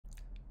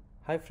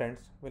Hi friends,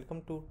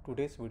 welcome to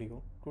today's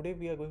video. Today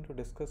we are going to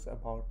discuss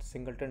about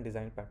singleton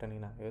design pattern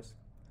in iOS.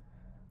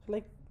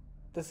 So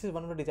this is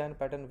one of the design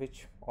pattern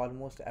which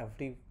almost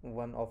every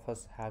one of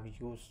us have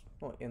used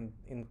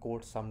in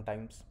code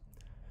sometimes.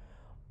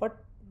 But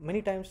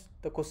many times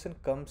the question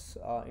comes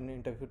in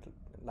interview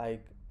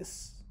like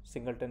is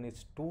singleton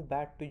is too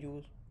bad to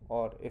use,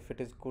 or if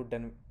it is good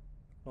then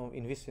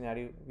in which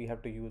scenario we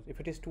have to use. If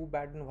it is too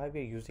bad then why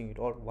we are using it,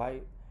 or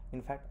why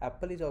in fact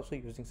Apple is also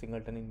using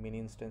singleton in many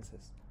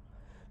instances.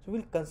 So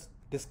we'll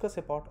discuss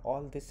about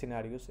all these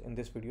scenarios in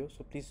this video.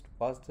 So please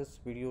watch this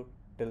video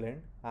till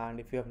end, and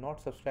if you have not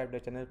subscribed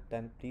the channel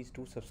then please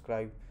do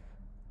subscribe.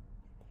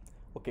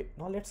 Okay,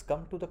 now let's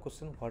come to the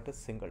question, what is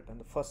singleton?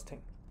 The first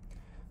thing,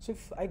 so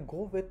if I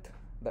go with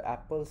the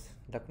Apple's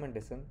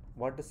documentation,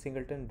 what does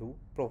singleton do?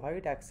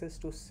 Provide access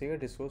to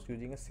shared resource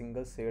using a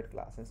single shared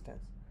class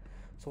instance.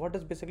 So what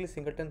does basically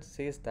singleton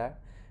says that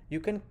you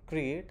can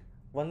create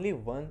only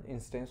one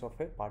instance of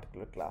a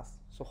particular class.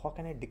 So how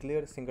can I declare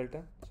a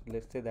singleton? So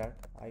let's say that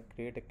I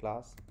create a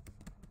class,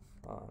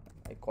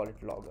 I call it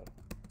logger,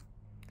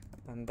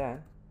 and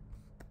then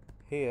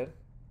here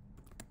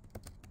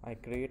I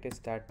create a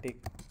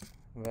static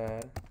where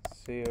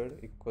shared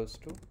equals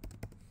to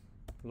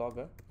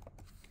logger,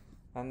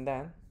 and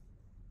then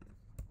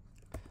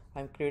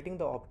I'm creating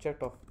the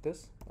object of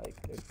this, like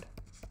let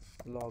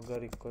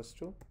logger equals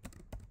to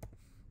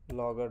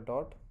logger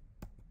dot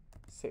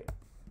shared.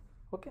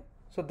 Okay,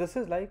 so this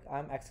is like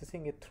I'm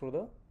accessing it through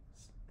the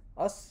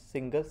a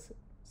single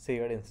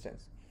shared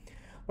instance.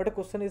 But the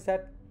question is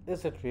that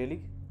is it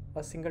really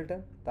a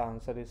singleton? The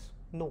answer is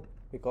no,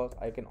 because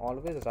I can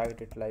always write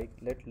it like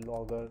let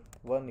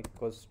logger1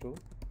 equals to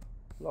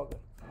logger.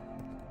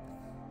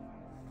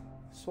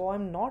 So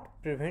I'm not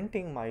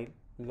preventing my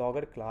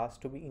logger class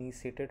to be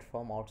initiated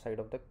from outside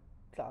of the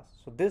class.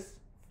 So this,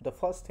 the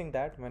first thing,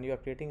 that when you are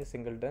creating a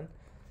singleton,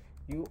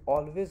 you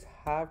always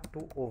have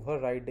to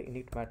override the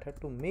init method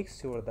to make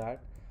sure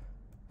that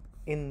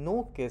in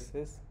no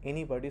cases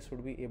anybody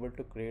should be able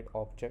to create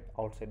object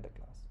outside the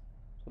class.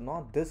 So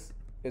now this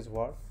is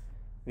what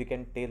we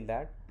can tell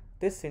that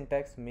this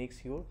syntax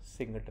makes your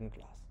singleton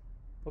class.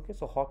 Okay,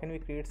 so how can we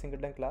create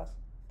singleton class?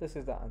 This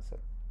is the answer.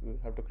 You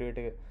have to create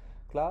a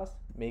class,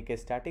 make a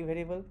static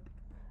variable,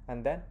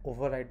 and then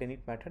override the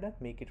init method and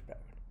make it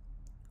private.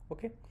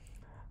 Okay,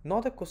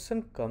 now the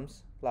question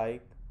comes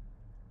like,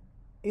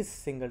 is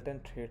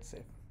singleton thread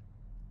safe?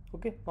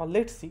 Okay, now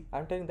let's see.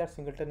 I'm telling that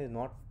singleton is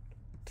not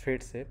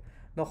thread safe.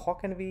 Now how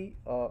can we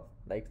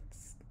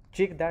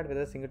check that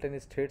whether singleton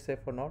is thread safe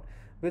or not?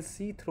 We'll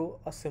see through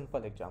a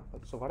simple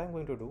example. So what I'm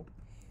going to do,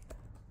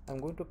 I'm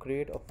going to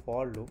create a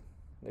for loop.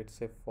 Let's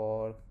say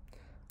for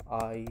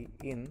I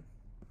in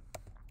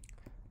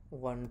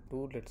 1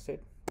 to let's say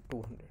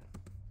 200,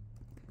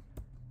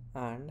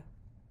 and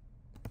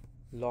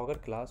logger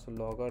class, so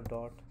logger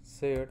dot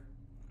shared,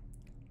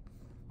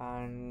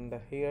 and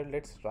here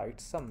let's write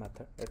some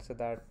method. Let's say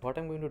that what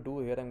I'm going to do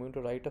here, I'm going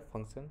to write a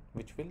function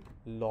which will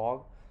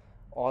log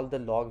all the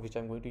log which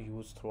I'm going to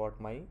use throughout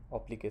my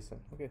application.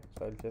 Okay,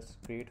 so I'll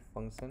just create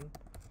function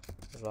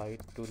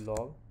write to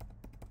log.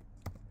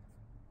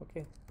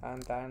 Okay,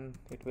 and then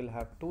it will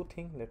have two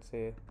things. Let's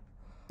say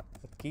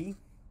a key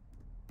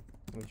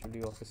which will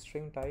be of a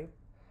string type,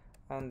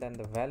 and then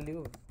the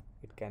value,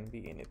 it can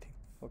be anything.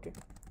 Okay,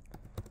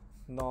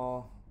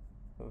 now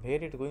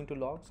where it's going to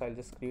log, so I'll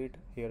just create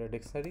here a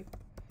dictionary,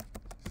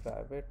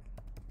 private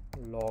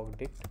log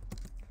dict,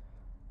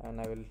 and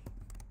I will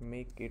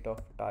make it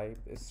of type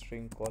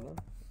string colon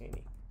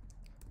any,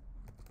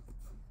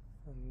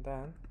 and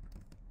then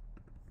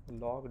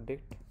log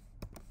dict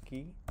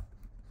key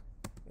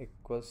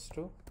equals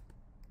to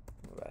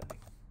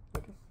value.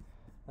 Okay,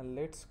 and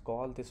let's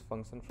call this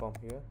function from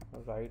here,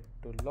 write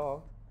to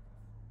log,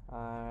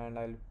 and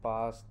I'll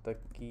pass the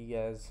key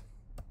as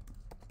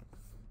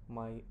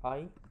my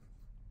I,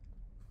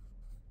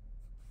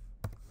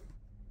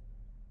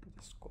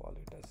 just call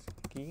it as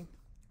key,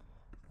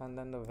 and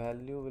then the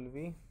value will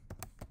be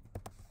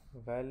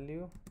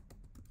value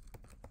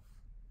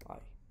I.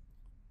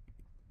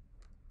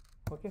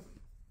 Okay,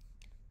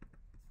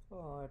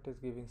 it is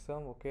giving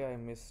some, okay, I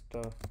missed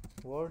a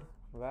word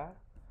where.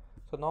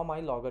 So now my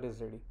logger is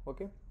ready.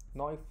 Okay,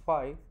 now if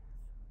I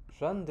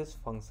run this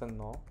function,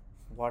 now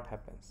what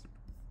happens?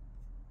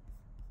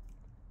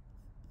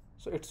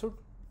 So it should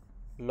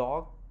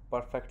log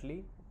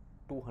perfectly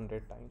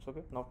 200 times.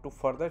 Okay, now to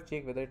further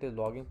check whether it is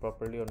logging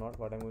properly or not,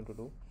 what I'm going to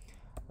do,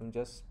 I'm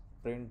just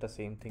print the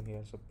same thing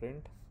here. So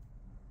print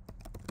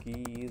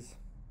key is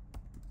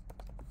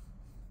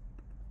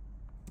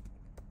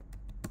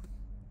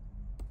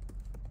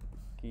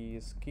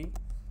key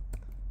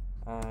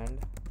and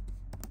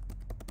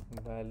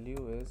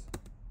value is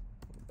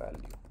value.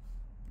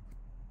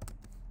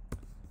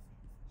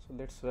 So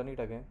let's run it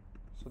again.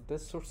 So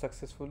this should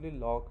successfully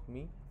log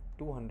me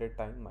 200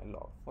 times my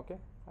log. Okay,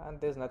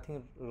 and there's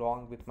nothing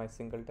wrong with my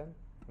singleton.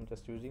 I'm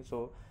just using,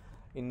 so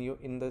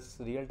in this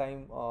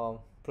real-time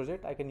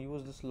project I can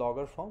use this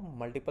logger from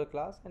multiple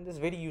class, and it's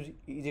very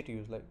easy to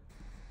use. Like,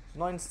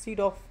 Now instead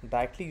of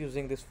directly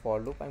using this for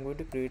loop, I'm going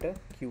to create a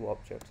queue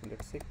object. So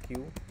let's say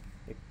queue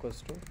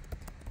equals to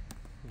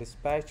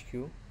dispatch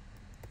queue,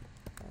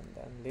 and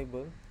then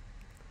label,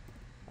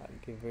 I'll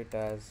give it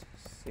as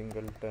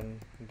Singleton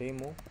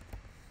demo,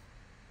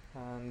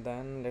 and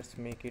then let's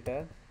make it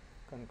as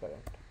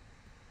concurrent.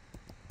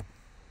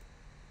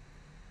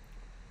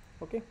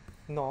 Okay,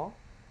 now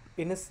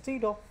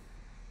instead of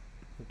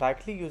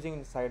directly using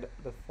inside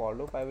the for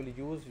loop, I will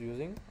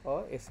using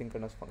a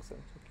asynchronous function.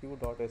 So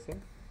queue.async,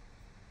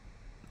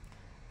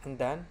 and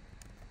then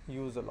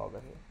use a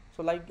logger here.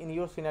 So like in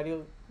your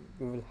scenario,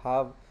 you will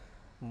have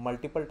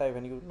multiple type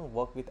when you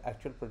work with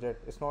actual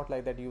project. It's not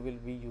like that you will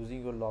be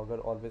using your logger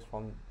always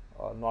from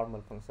a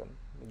normal function.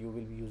 You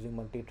will be using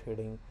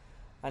multi-threading,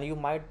 and you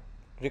might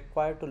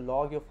require to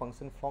log your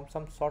function from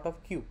some sort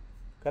of queue,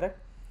 correct?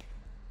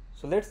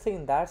 So let's say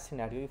in that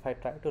scenario, if I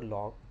try to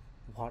log,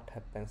 what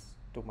happens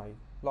to my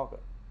logger?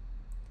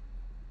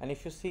 And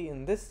if you see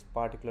in this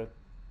particular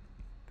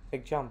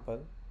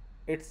example,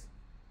 it's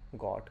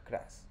got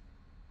crash.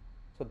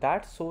 So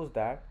that shows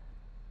that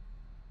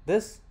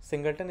this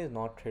singleton is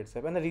not thread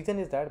safe, and the reason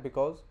is that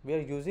because we are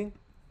using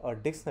a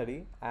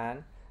dictionary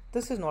and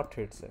this is not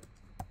thread safe.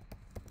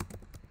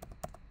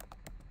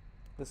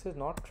 This is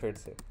not thread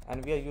safe,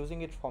 and we are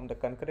using it from the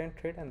concurrent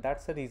thread, and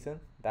that's the reason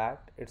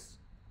that it's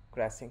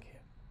crashing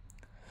here.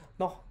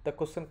 Now the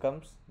question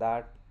comes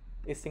that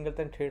is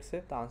singleton thread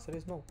safe? The answer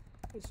is no.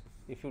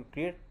 If you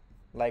create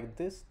like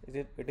this,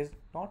 it is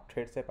not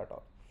thread safe at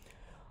all.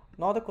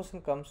 Now the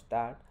question comes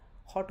that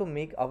how to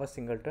make our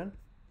singleton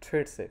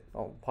thread safe.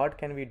 Now what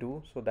can we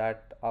do so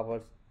that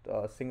our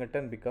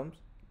singleton becomes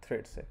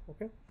thread safe?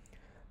 Okay,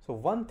 so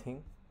one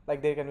thing,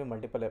 like there can be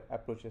multiple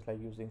approaches, like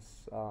using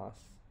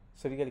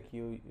serial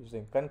queue,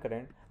 using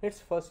concurrent. Let's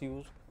first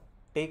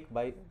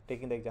by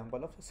taking the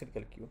example of a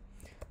serial queue.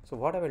 So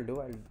what I will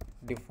do, I'll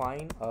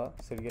define a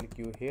serial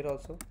queue here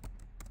also,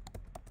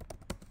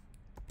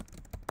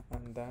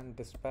 and then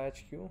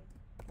dispatch queue,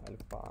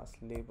 I'll pass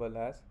label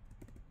as,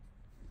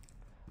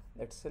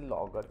 let's say,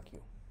 logger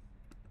queue.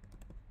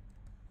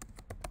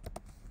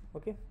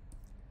 Okay,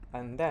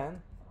 and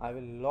then I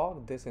will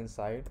log this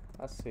inside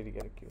a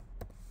serial queue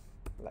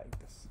like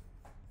this.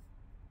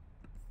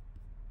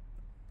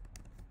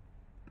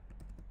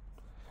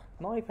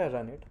 Now if I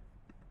run it,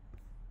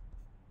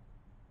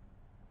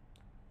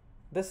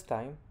 this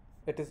time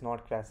it is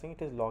not crashing,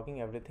 it is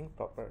logging everything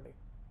properly.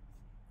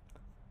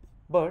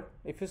 But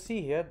if you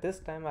see here, this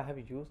time I have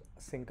used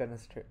a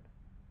synchronous thread,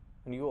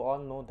 and you all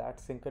know that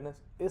synchronous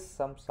is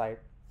some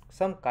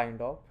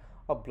kind of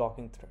a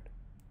blocking thread.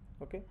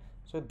 Okay,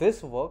 so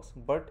this works,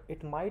 but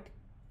it might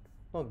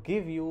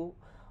give you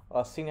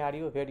a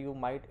scenario where you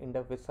might end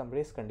up with some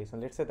race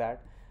condition. Let's say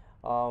that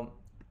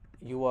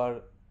you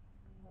are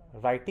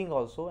writing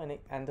also,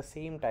 and the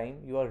same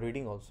time you are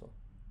reading also.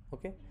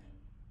 Okay,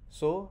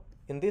 so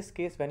in this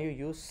case, when you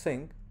use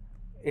sync,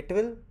 it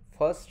will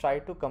first try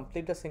to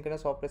complete the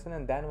synchronous operation,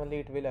 and then only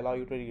it will allow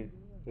you to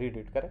read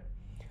it, correct?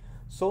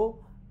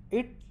 So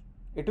it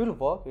will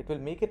work, it will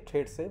make it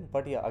thread safe,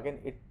 but yeah, again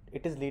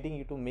it is leading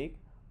you to make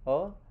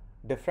a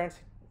different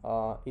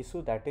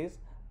issue, that is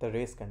the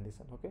race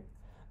condition. Okay,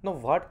 now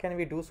what can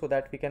we do so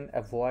that we can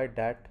avoid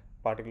that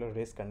particular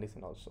race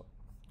condition also?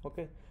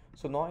 Okay,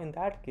 so now in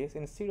that case,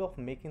 instead of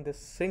making this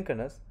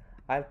synchronous,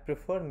 I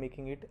prefer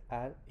making it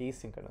as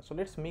asynchronous. So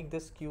let's make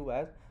this queue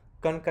as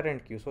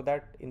concurrent queue, so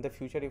that in the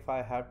future if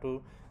I have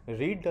to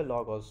read the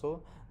log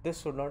also,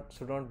 this should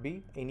not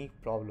be any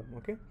problem.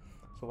 Okay,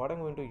 so what I'm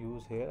going to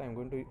use here, I'm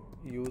going to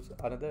use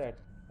another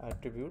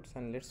attributes,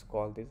 and let's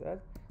call this as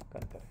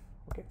concurrent.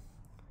 Okay,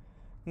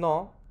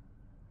 now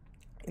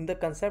in the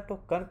concept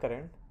of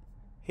concurrent,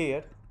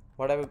 here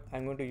what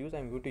I'm going to use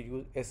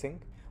async.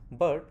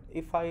 But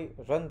if I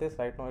run this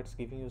right now, it's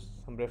giving you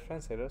some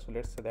reference error. So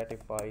let's say that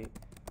if I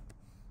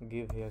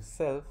give here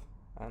self,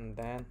 and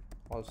then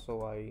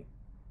also I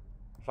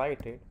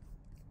write it,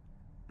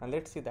 and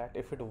let's see that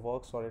if it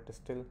works or it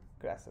still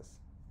crashes.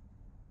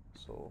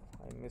 So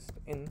I missed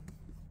in.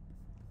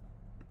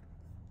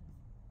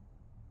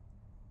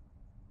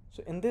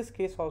 So in this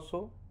case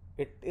also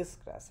it is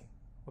crashing.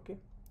 Okay,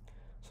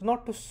 so now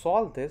to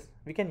solve this,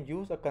 we can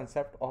use a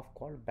concept of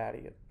called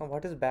barrier. Now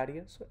what is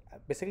barrier? So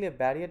basically a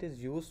barrier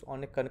is used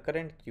on a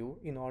concurrent queue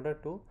in order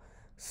to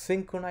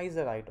synchronize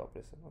the write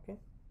operation. Okay,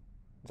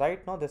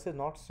 right now this is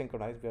not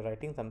synchronized, we are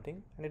writing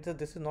something, and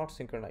this is not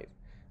synchronized.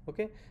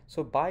 Okay,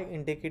 so by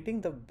indicating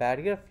the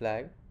barrier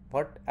flag,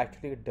 what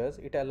actually it does,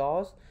 it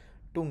allows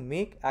to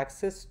make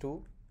access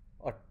to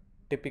a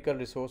typical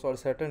resource or a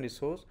certain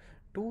resource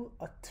to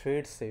a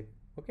thread safe.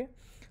 Okay,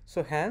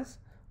 so hence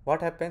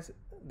what happens,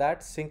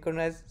 that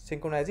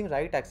synchronizing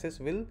write access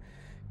will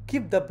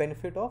keep the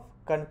benefit of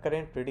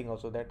concurrent reading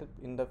also, that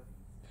in the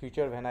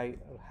future when I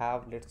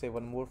have, let's say,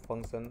 one more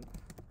function,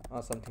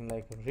 something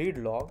like read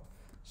log,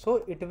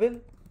 so it will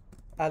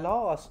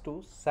allow us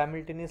to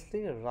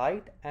simultaneously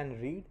write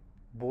and read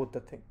both the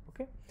thing.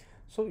 Okay,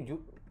 so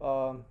you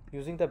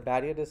using the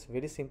barrier is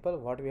very simple.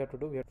 What we have to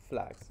do, we have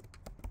flags.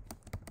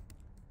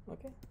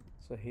 Okay,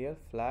 so here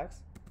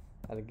flags,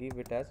 I'll give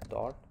it as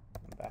dot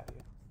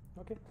barrier.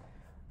 Okay,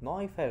 now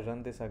if I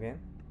run this again,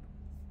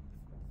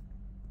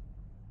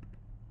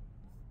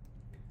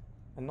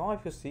 and now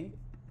if you see,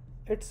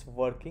 it's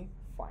working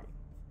fine.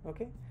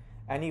 Okay,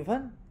 and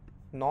even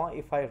now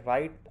if I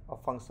write a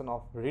function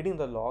of reading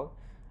the log,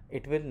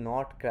 it will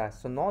not crash.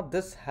 So now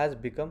this has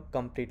become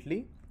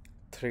completely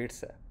thread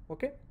safe.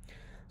 Okay,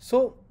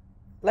 so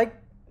like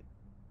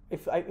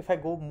if I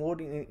go more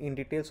in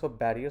details of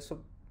barriers, so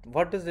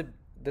what does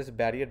this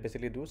barrier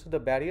basically do? So the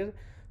barrier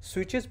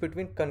switches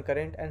between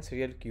concurrent and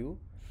serial queue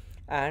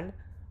and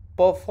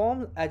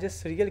performs as a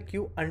serial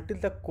queue until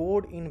the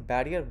code in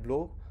barrier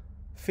block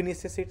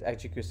finishes its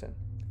execution,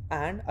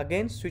 and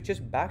again switches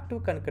back to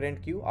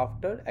concurrent queue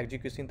after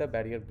executing the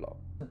barrier block.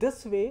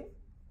 This way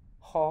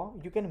how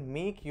you can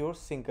make your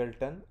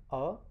singleton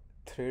a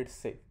thread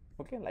safe.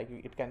 Okay, like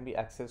it can be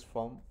accessed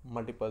from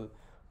multiple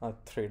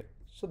thread.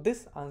 So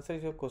this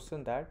answers your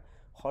question that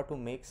how to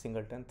make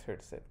singleton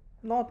thread safe.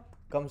 Now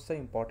comes the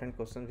important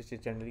question which is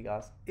generally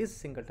asked: is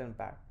singleton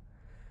bad?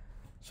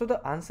 So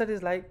the answer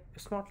is like,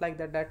 it's not like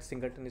that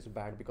singleton is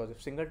bad, because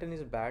if singleton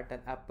is bad, then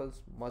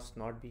apples must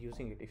not be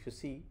using it. If you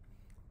see,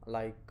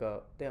 like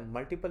there are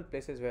multiple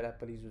places where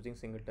Apple is using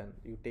singleton.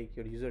 You take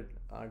your user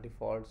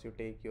defaults, you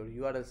take your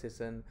URL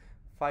session,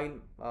 file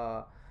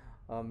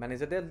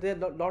manager. There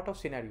are a lot of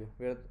scenario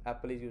where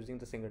Apple is using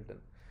the singleton.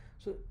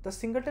 So the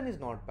singleton is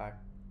not bad.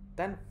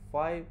 Then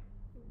why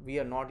we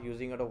are not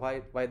using it, or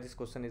why this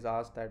question is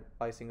asked that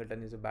why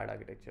singleton is a bad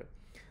architecture?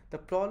 The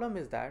problem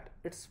is that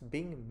it's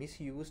being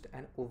misused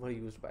and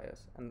overused by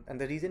us, and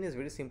the reason is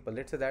very simple.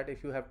 Let's say that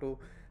if you have to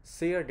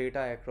share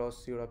data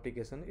across your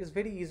application, it's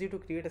very easy to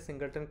create a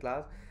singleton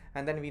class,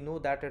 and then we know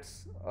that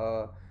it's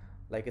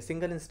like a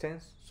single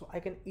instance, so I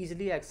can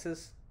easily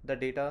access the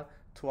data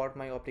throughout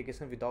my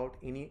application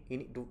without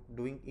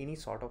doing any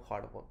sort of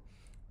hard work.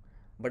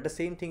 But the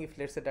same thing, if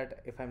let's say that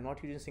if I'm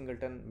not using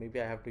singleton,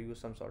 maybe I have to use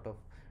some sort of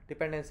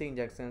dependency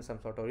injection, some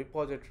sort of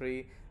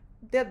repository.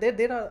 There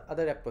are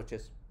other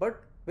approaches,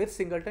 but with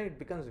singleton it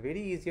becomes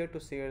very easier to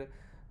share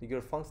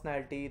your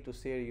functionality, to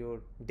share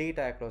your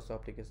data across the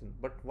application.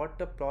 But what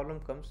the problem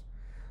comes,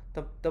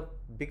 the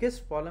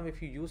biggest problem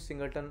if you use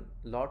singleton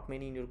lot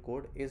many in your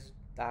code is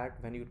that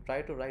when you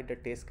try to write the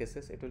test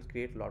cases, it will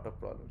create a lot of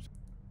problems.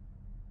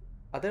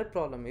 Other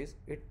problem is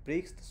it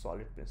breaks the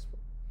solid principle,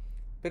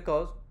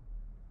 because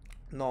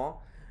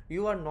now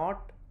you are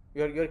not,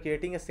 you're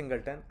creating a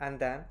singleton, and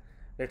then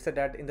let's say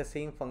that in the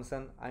same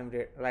function I'm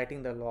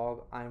writing the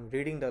log, I'm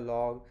reading the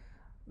log.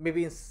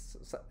 Maybe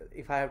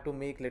if I have to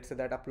make, let's say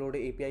that upload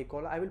a API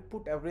call, I will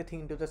put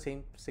everything into the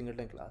same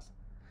singleton class.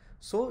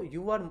 So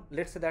you are,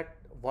 let's say that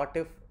what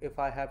if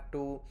I have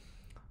to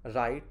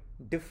write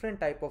different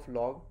type of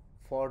log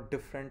for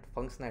different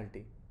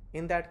functionality?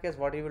 In that case,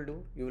 what you will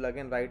do, you will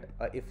again write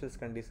a if else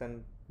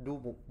condition,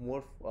 do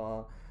more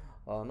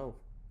no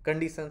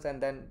conditions,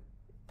 and then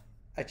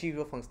achieve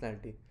your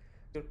functionality.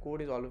 Your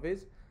code is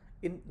always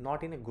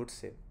not in a good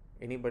shape.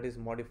 Anybody is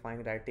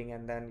modifying, writing,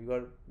 and then you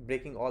are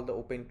breaking all the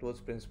open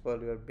close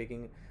principle, you are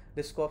breaking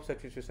the scope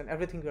substitution,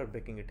 everything you are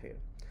breaking it here.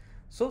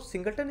 So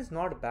singleton is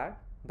not bad,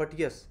 but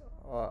yes,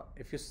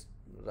 if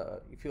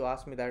you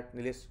ask me that,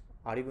 Nilesh,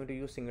 are you going to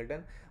use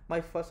singleton? My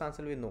first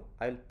answer will be no.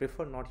 I'll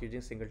prefer not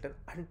using singleton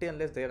until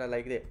unless there are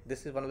like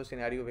this is one of the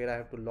scenario where I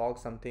have to log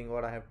something,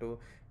 or I have to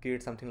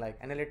create something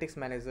like analytics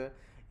manager.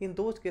 In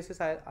those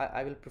cases,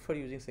 I will prefer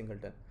using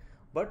singleton.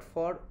 But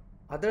for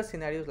other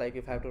scenarios, like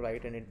if I have to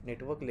write a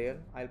network layer,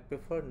 I'll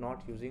prefer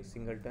not using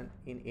singleton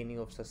in any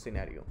of such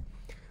scenario.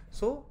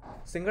 So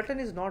singleton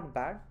is not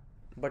bad,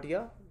 but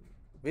yeah,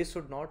 we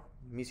should not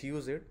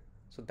misuse it.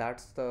 So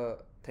that's the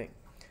thing.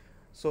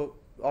 So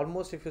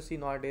almost if you see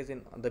nowadays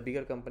in the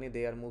bigger company,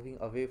 they are moving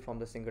away from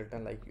the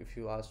singleton. Like if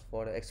you ask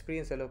for an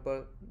experienced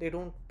developer, they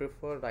don't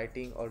prefer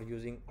writing or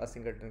using a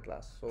singleton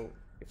class. So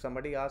if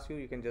somebody asks you,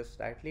 you can just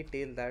rightly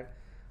tell that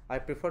I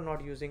prefer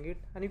not using it,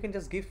 and you can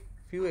just give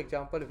few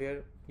example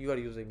where you are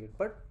using it,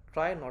 but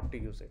try not to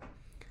use it.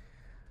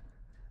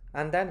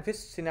 And then which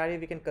scenario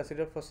we can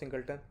consider for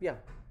singleton? Yeah,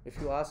 if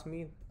you ask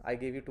me, I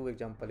gave you two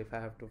example. If I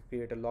have to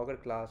create a logger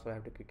class, or I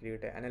have to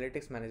create an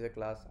analytics manager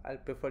class, I'll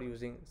prefer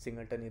using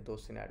singleton in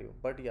those scenarios.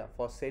 But yeah,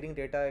 for sharing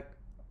data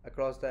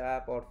across the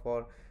app, or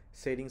for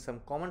sharing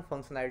some common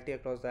functionality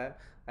across the app,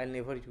 I'll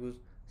never use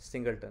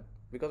singleton,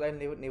 because I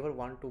never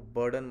want to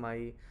burden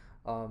my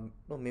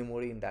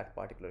memory in that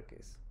particular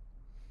case.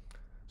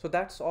 So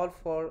that's all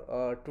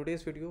for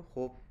today's video.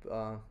 Hope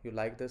you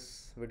like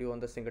this video on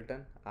the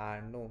singleton,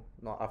 and no,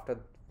 after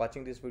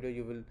watching this video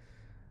you will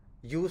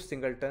use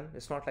singleton.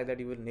 It's not like that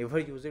you will never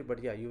use it,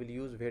 but yeah, you will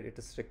use where it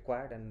is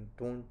required, and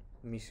don't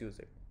misuse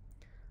it.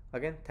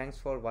 Again, thanks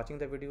for watching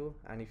the video,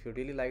 and if you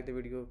really like the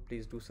video,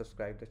 please do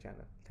subscribe the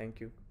channel. Thank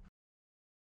you.